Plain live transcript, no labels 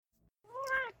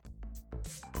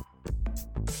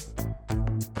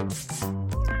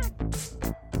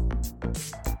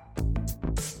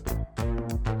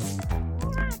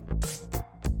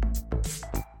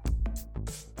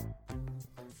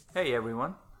Hey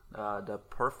everyone, the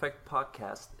Perfect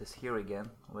Podcast is here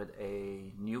again with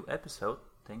a new episode.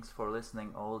 Thanks for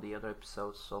listening all the other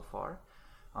episodes so far.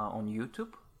 On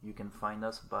YouTube, you can find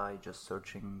us by just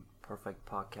searching Perfect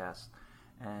Podcast,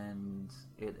 and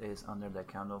it is under the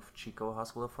account of Chico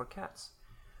Hospital for Cats.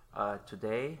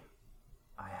 Today,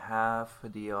 I have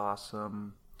the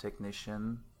awesome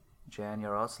technician Jan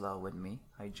Yarosla with me.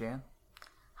 Hi Jan.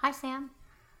 Hi Sam.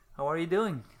 How are you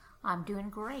doing? I'm doing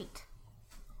great.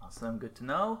 Awesome, good to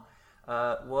know.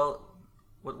 Well,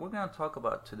 what we're going to talk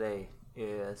about today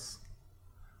is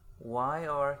why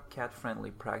are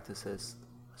cat-friendly practices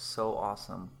so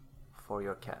awesome for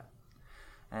your cat?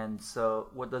 And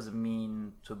so what does it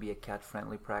mean to be a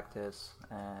cat-friendly practice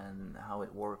and how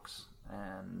it works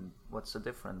and what's the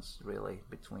difference really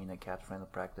between a cat-friendly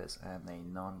practice and a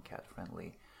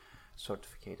non-cat-friendly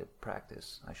certificated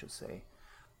practice, I should say.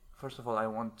 First of all, I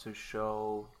want to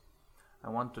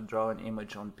draw an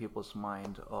image on people's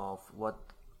mind of what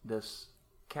this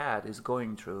cat is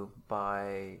going through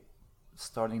by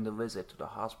starting the visit to the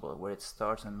hospital, where it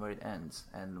starts and where it ends,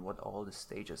 and what all the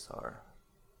stages are.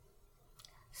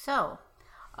 So,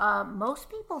 most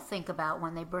people think about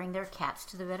when they bring their cats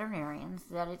to the veterinarians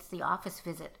that it's the office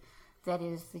visit that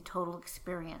is the total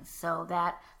experience. So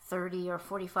that 30 or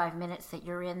 45 minutes that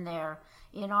you're in there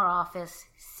in our office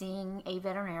seeing a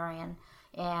veterinarian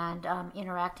and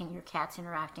your cat's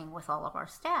interacting with all of our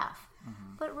staff.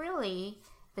 Mm-hmm. But really,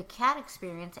 the cat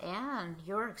experience and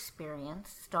your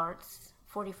experience starts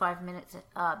 45 minutes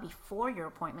before your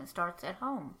appointment starts at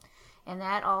home. And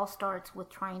that all starts with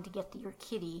trying to get your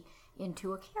kitty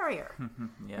into a carrier.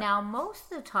 Yeah. Now,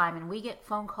 most of the time, and we get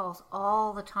phone calls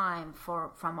all the time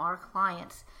from our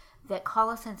clients that call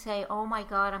us and say, oh my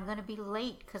God, I'm going to be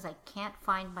late because I can't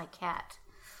find my cat.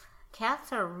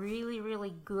 Cats are really,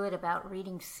 really good about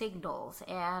reading signals,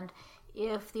 and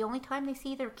if the only time they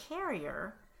see their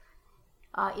carrier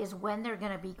is when they're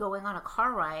going to be going on a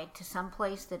car ride to some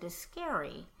place that is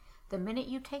scary, the minute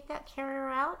you take that carrier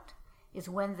out is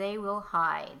when they will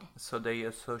hide. So they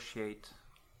associate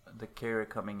the carrier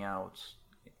coming out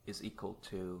is equal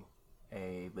to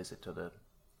a visit to the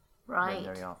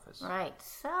veterinary office. Right.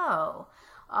 So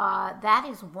that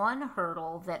is one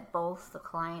hurdle that both the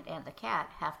client and the cat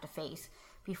have to face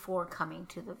before coming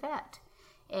to the vet.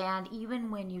 And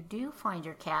even when you do find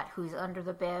your cat who's under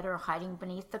the bed or hiding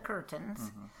beneath the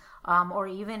curtains, mm-hmm. Or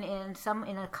even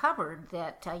in a cupboard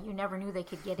that you never knew they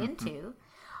could get into,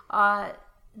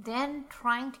 then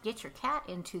trying to get your cat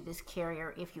into this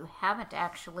carrier, if you haven't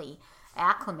actually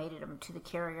acclimated them to the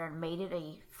carrier and made it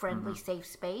a friendly, mm-hmm. safe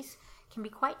space, can be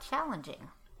quite challenging.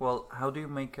 Well, how do you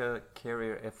make a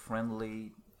carrier a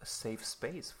friendly, safe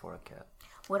space for a cat?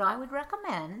 What I would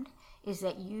recommend is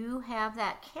that you have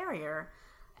that carrier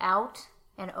out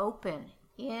and open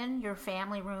in your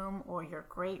family room or your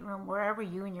great room, wherever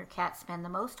you and your cat spend the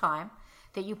most time,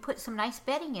 that you put some nice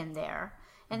bedding in there,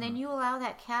 and then you allow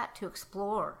that cat to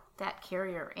explore that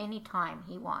carrier anytime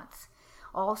he wants.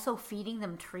 Also feeding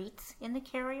them treats in the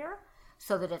carrier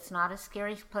so that it's not a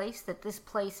scary place, that this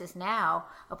place is now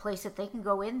a place that they can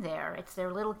go in there. It's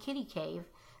their little kitty cave.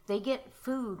 They get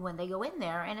food when they go in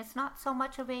there, and it's not so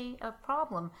much of a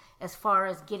problem as far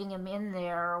as getting them in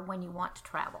there when you want to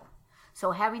travel. So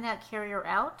having that carrier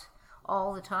out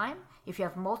all the time, if you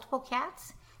have multiple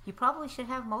cats, you probably should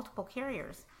have multiple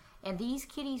carriers. And these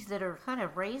kitties that are kind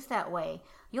of raised that way,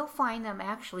 you'll find them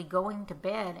actually going to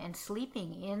bed and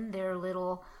sleeping in their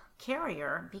little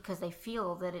carrier because they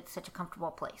feel that it's such a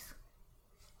comfortable place.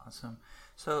 Awesome.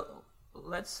 So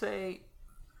let's say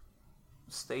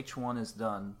stage 1 is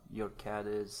done. Your cat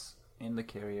is in the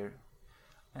carrier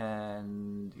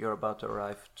and you're about to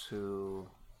arrive to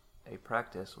a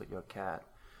practice with your cat.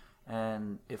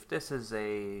 And if this is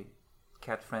a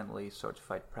cat-friendly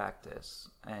certified practice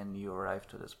and you arrive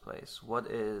to this place, what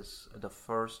is the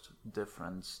first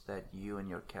difference that you and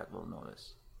your cat will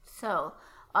notice? So,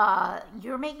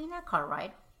 you're making that car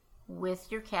ride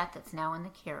with your cat that's now in the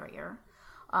carrier.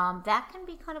 That can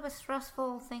be kind of a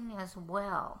stressful thing as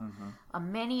well.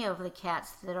 Mm-hmm. Many of the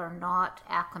cats that are not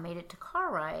acclimated to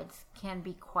car rides can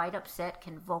be quite upset,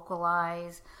 can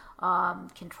vocalize,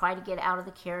 can try to get out of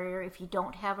the carrier. If you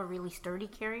don't have a really sturdy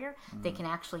carrier, mm-hmm. they can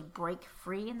actually break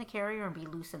free in the carrier and be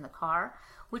loose in the car,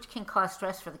 which can cause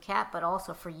stress for the cat, but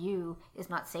also for you is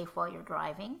not safe while you're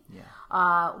driving.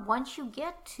 Yeah. Once you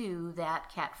get to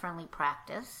that cat-friendly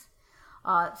practice,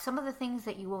 some of the things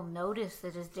that you will notice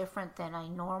that is different than a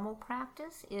normal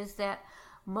practice is that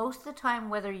most of the time,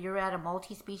 whether you're at a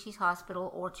multi-species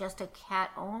hospital or just a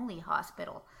cat-only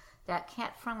hospital, that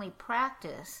cat-friendly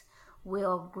practice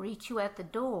will greet you at the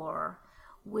door,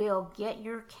 will get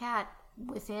your cat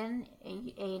within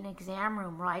an exam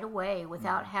room right away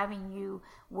without having you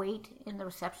wait in the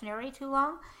reception area too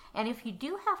long. And if you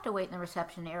do have to wait in the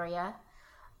reception area,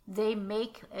 they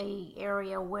make a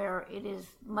area where it is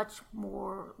much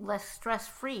more less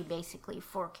stress-free, basically,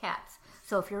 for cats.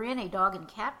 So if you're in a dog and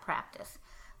cat practice,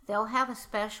 they'll have a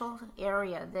special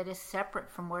area that is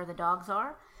separate from where the dogs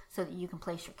are so that you can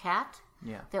place your cat.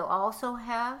 Yeah. They'll also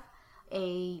have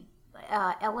a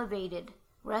elevated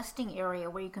resting area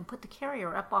where you can put the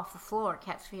carrier up off the floor.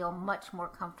 Cats feel much more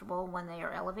comfortable when they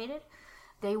are elevated.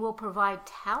 They will provide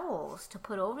towels to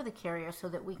put over the carrier so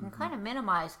that we can kind of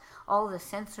minimize all the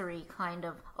sensory kind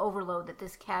of overload that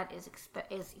this cat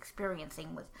is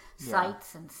experiencing with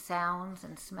sights and sounds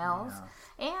and smells.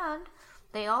 Yeah. And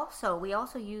we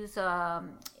also use a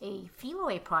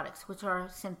Feliway products, which are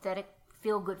synthetic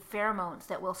feel-good pheromones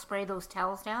that will spray those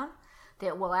towels down,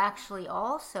 that will actually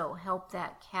also help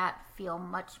that cat feel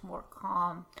much more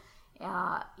calm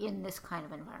in this kind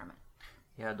of environment.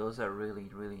 Yeah, those are really,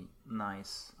 really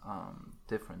nice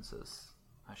differences,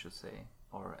 I should say,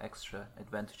 or extra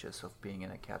advantages of being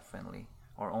in a cat-friendly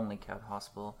or only cat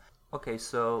hospital. Okay,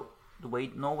 so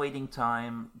no waiting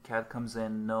time, cat comes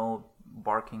in, no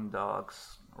barking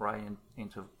dogs right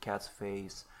into cat's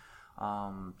face,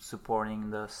 supporting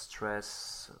the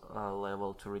stress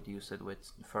level to reduce it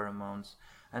with pheromones,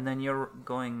 and then you're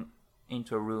going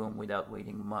into a room without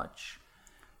waiting much,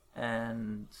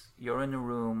 and you're in a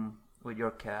room with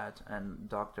your cat and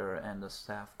doctor and the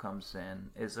staff comes in.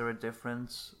 Is there a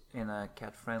difference in a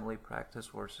cat-friendly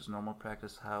practice versus normal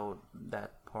practice, how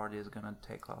that part is going to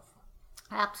take off?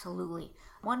 Absolutely.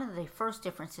 One of the first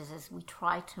differences is we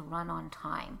try to run on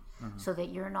time so that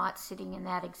you're not sitting in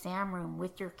that exam room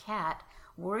with your cat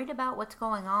worried about what's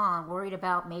going on, worried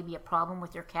about maybe a problem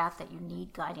with your cat that you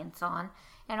need guidance on,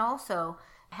 and also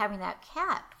having that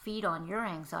cat feed on your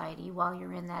anxiety while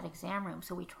you're in that exam room.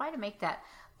 So we try to make that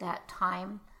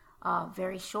time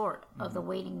very short of the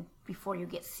waiting before you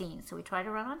get seen. So we try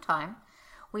to run on time.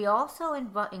 We also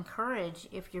encourage,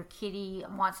 if your kitty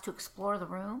wants to explore the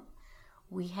room,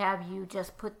 we have you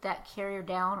just put that carrier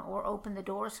down or open the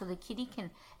door so the kitty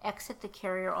can exit the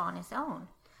carrier on his own.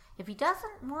 If he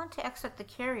doesn't want to exit the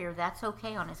carrier, that's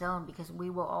okay on his own, because we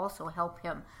will also help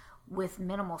him with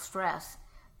minimal stress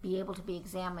be able to be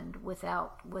examined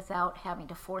without having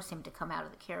to force him to come out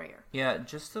of the carrier. Yeah,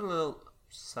 just a little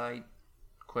side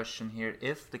question here.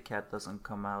 If the cat doesn't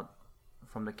come out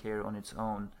from the carrier on its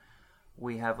own,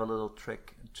 we have a little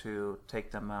trick to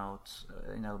take them out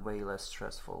in a way less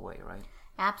stressful way, right?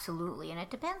 Absolutely, and it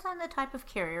depends on the type of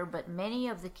carrier, but many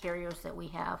of the carriers that we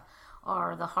have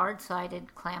are the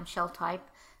hard-sided clamshell type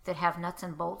that have nuts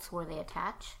and bolts where they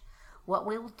attach. What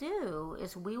we'll do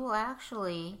is we will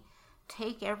actually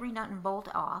take every nut and bolt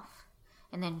off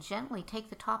and then gently take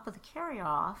the top of the carrier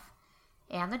off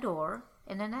and the door,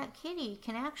 and then that kitty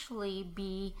can actually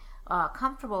be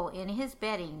comfortable in his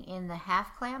bedding in the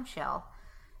half clamshell,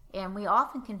 and we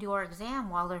often can do our exam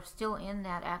while they're still in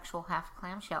that actual half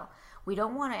clamshell. We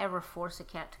don't want to ever force a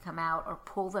cat to come out or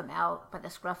pull them out by the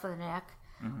scruff of the neck.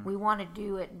 We want to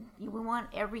do it, we want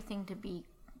everything to be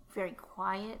very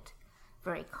quiet,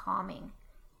 very calming,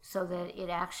 so that it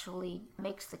actually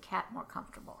makes the cat more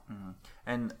comfortable.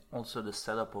 And also the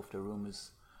setup of the room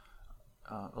is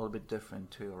a little bit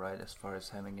different too, right? As far as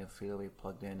having a Feliway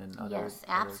plugged in and other... Yes,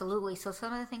 absolutely. So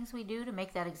some of the things we do to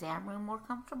make that exam room more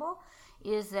comfortable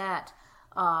is that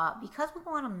because we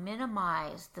want to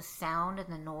minimize the sound and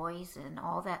the noise and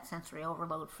all that sensory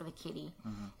overload for the kitty,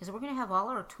 is we're going to have all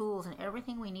our tools and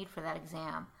everything we need for that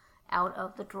exam out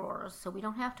of the drawers, so we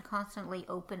don't have to constantly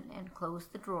open and close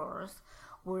the drawers.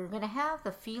 We're going to have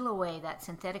the Feliway, that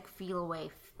synthetic Feliway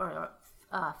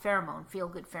pheromone,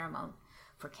 feel-good pheromone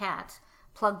for cats,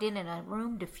 plugged in a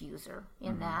room diffuser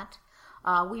in that.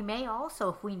 We may also,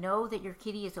 if we know that your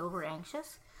kitty is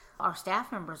over-anxious, our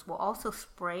staff members will also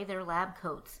spray their lab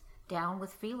coats down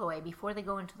with Feliway before they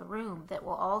go into the room, that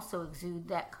will also exude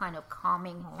that kind of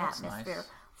calming atmosphere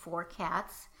for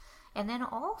cats. And then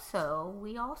also,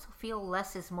 we also feel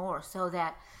less is more, so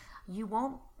that you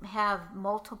won't have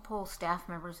multiple staff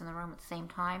members in the room at the same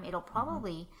time. It'll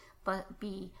probably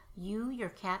be you, your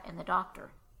cat, and the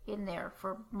doctor in there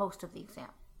for most of the exam.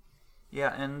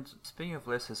 Yeah, and speaking of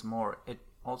less is more, it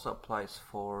also applies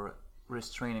for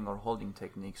restraining or holding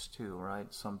techniques too,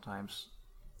 right? Sometimes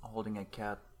holding a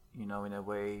cat, in a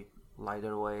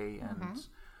lighter way, and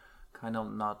kind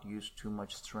of not use too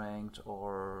much strength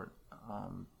or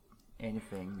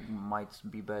anything might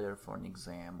be better for an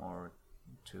exam or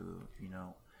to,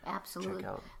 Absolutely.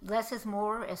 check out. Less is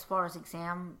more as far as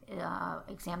exam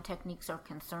techniques are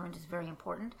concerned is very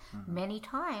important. Many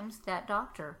times that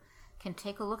doctor can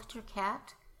take a look at your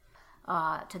cat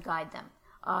to guide them.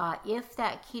 If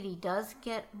that kitty does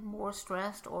get more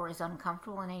stressed or is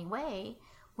uncomfortable in any way,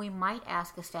 we might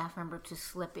ask a staff member to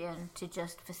slip in to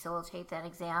just facilitate that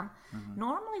exam,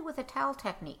 normally with a towel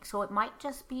technique. So it might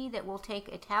just be that we'll take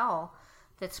a towel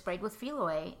that's sprayed with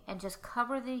Feliway and just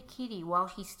cover the kitty while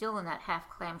he's still in that half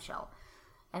clamshell.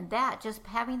 And that, just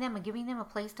having them and giving them a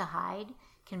place to hide,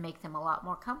 can make them a lot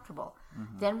more comfortable.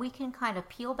 Then we can kind of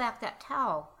peel back that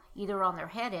towel, either on their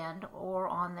head end or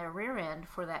on their rear end,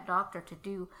 for that doctor to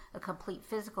do a complete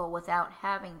physical without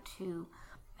having to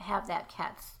have that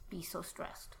cat be so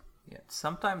stressed. Yeah,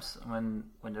 sometimes when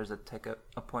there's a tech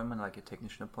appointment, like a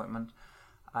technician appointment,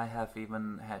 I have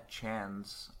even had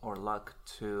chance or luck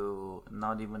to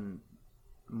not even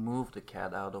move the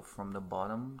cat out of from the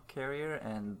bottom carrier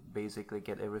and basically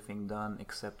get everything done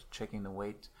except checking the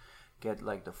weight, get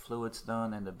like the fluids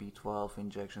done and the B12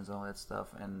 injections and all that stuff,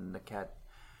 and the cat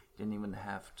didn't even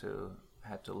have to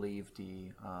leave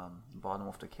the bottom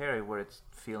of the carrier, where it's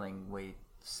feeling way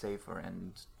safer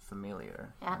and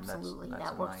familiar. Absolutely, and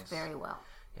that works very well.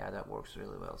 Yeah, that works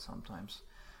really well sometimes.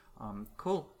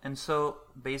 Cool. And so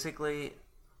basically,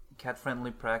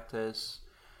 cat-friendly practice.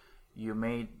 You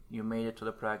made it to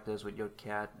the practice with your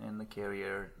cat in the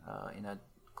carrier in a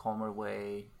calmer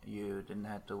way. You didn't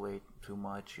have to wait too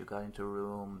much. You got into a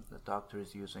room. The doctor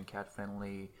is using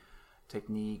cat-friendly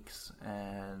techniques,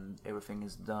 and everything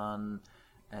is done.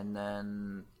 And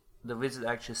then the visit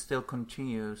actually still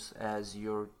continues as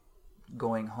you're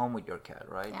going home with your cat,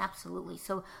 right? Absolutely.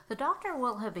 So the doctor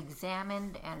will have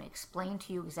examined and explained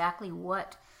to you exactly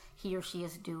what he or she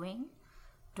is doing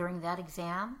during that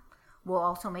exam. We'll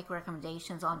also make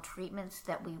recommendations on treatments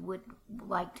that we would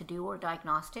like to do, or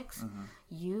diagnostics.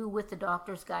 You, with the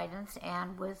doctor's guidance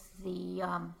and with the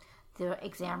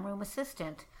exam room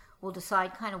assistant, will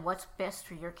decide kind of what's best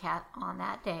for your cat on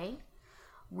that day.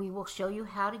 We will show you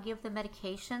how to give the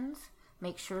medications,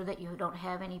 make sure that you don't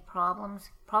have any problems,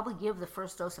 probably give the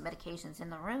first dose of medications in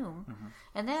the room.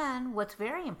 And then what's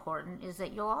very important is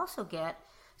that you'll also get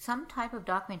some type of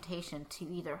documentation to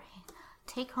either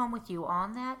take home with you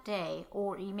on that day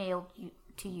or emailed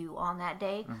to you on that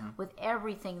day with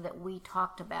everything that we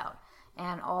talked about,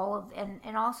 and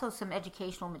and also some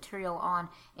educational material on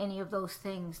any of those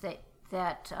things that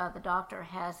the doctor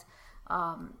has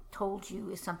told you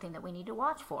is something that we need to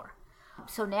watch for.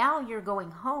 So now you're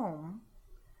going home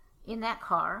in that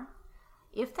car.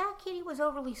 If that kitty was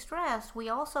overly stressed, we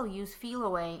also use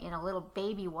Feliway in a little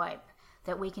baby wipe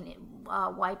that we can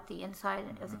wipe the inside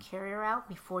of the carrier out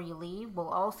before you leave. We'll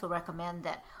also recommend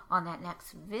that on that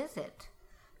next visit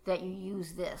that you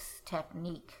use this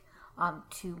technique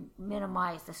to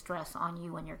minimize the stress on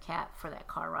you and your cat for that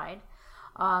car ride.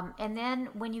 And then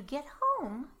when you get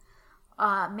home,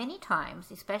 many times,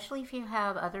 especially if you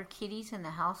have other kitties in the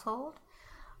household,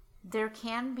 there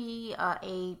can be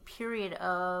a period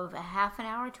of a half an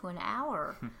hour to an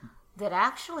hour that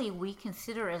actually we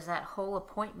consider as that whole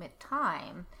appointment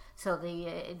time. So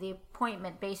the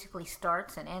appointment basically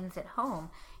starts and ends at home,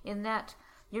 in that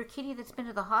your kitty that's been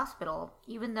to the hospital,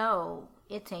 even though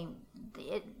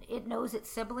it knows its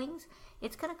siblings,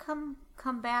 it's going to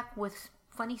come back with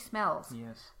funny smells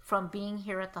from being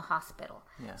here at the hospital.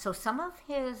 So some of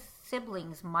his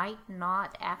siblings might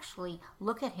not actually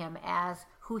look at him as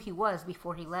who he was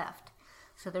before he left.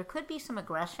 So there could be some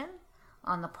aggression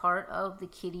on the part of the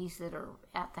kitties that are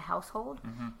at the household.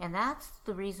 And that's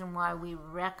the reason why we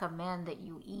recommend that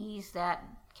you ease that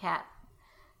cat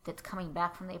that's coming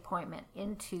back from the appointment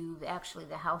into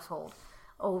the household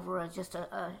over just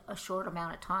a short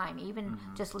amount of time. Even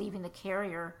just leaving the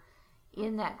carrier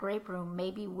in that grape room,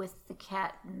 maybe with the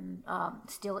cat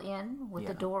still in, with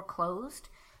the door closed,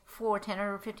 for 10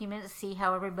 or 15 minutes, see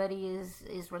how everybody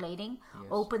is relating.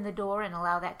 Open the door and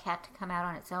allow that cat to come out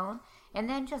on its own. And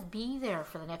then just be there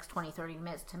for the next 20, 30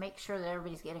 minutes to make sure that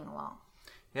everybody's getting along.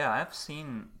 Yeah, I've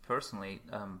seen personally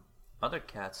other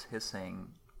cats hissing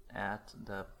at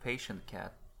the patient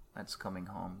cat that's coming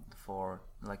home for,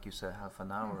 like you said, half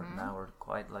an hour, an hour,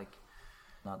 quite like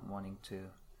not wanting to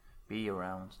be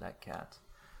around that cat.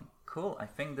 Cool. I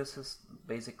think this is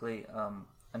basically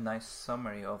a nice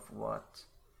summary of what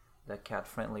the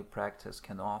cat-friendly practice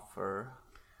can offer.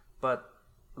 But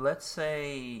let's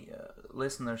say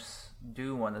listeners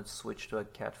do want to switch to a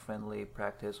cat-friendly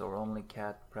practice or only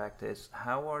cat practice.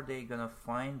 How are they going to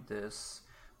find this?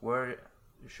 Where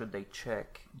should they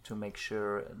check to make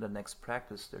sure the next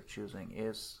practice they're choosing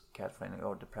is cat-friendly,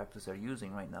 or the practice they're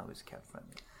using right now is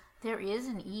cat-friendly? There is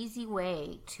an easy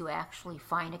way to actually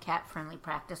find a cat-friendly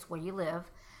practice where you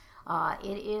live.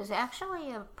 It is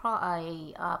actually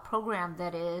a program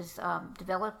that is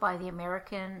developed by the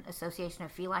American Association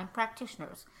of Feline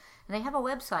Practitioners. And they have a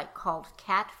website called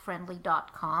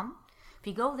catfriendly.com. If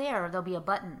you go there, there'll be a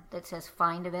button that says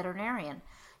Find a Veterinarian.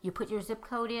 You put your zip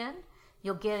code in,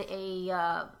 you'll get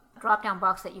a drop-down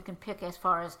box that you can pick as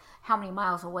far as how many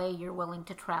miles away you're willing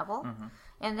to travel.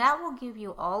 And that will give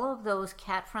you all of those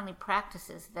cat-friendly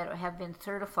practices that have been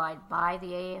certified by the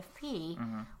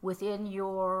AFP within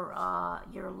your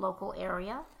local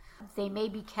area. They may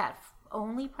be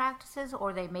cat-only practices,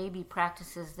 or they may be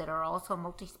practices that are also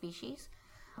multi-species,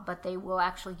 but they will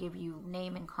actually give you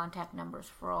name and contact numbers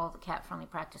for all the cat-friendly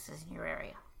practices in your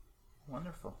area.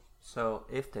 Wonderful. So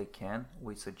if they can,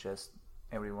 we suggest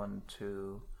everyone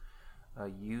to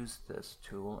use this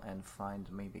tool and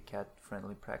find maybe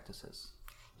cat-friendly practices.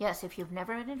 Yes, if you've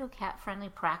never been into a cat-friendly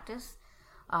practice,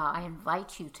 I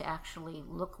invite you to actually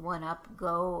look one up,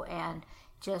 go and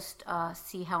just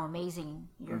see how amazing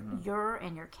your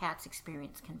and your cat's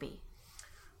experience can be.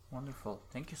 Wonderful.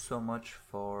 Thank you so much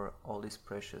for all this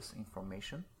precious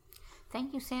information.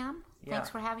 Thank you, Sam. Yeah. Thanks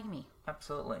for having me.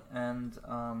 Absolutely. And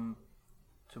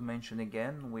to mention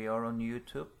again, we are on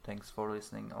YouTube. Thanks for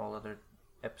listening all other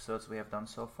episodes we have done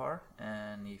so far.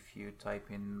 And if you type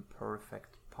in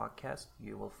Perfect Podcast,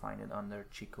 you will find it under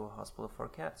Chico Hospital for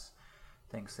Cats.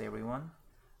 Thanks, everyone.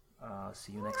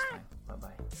 See you next time.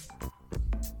 Bye-bye.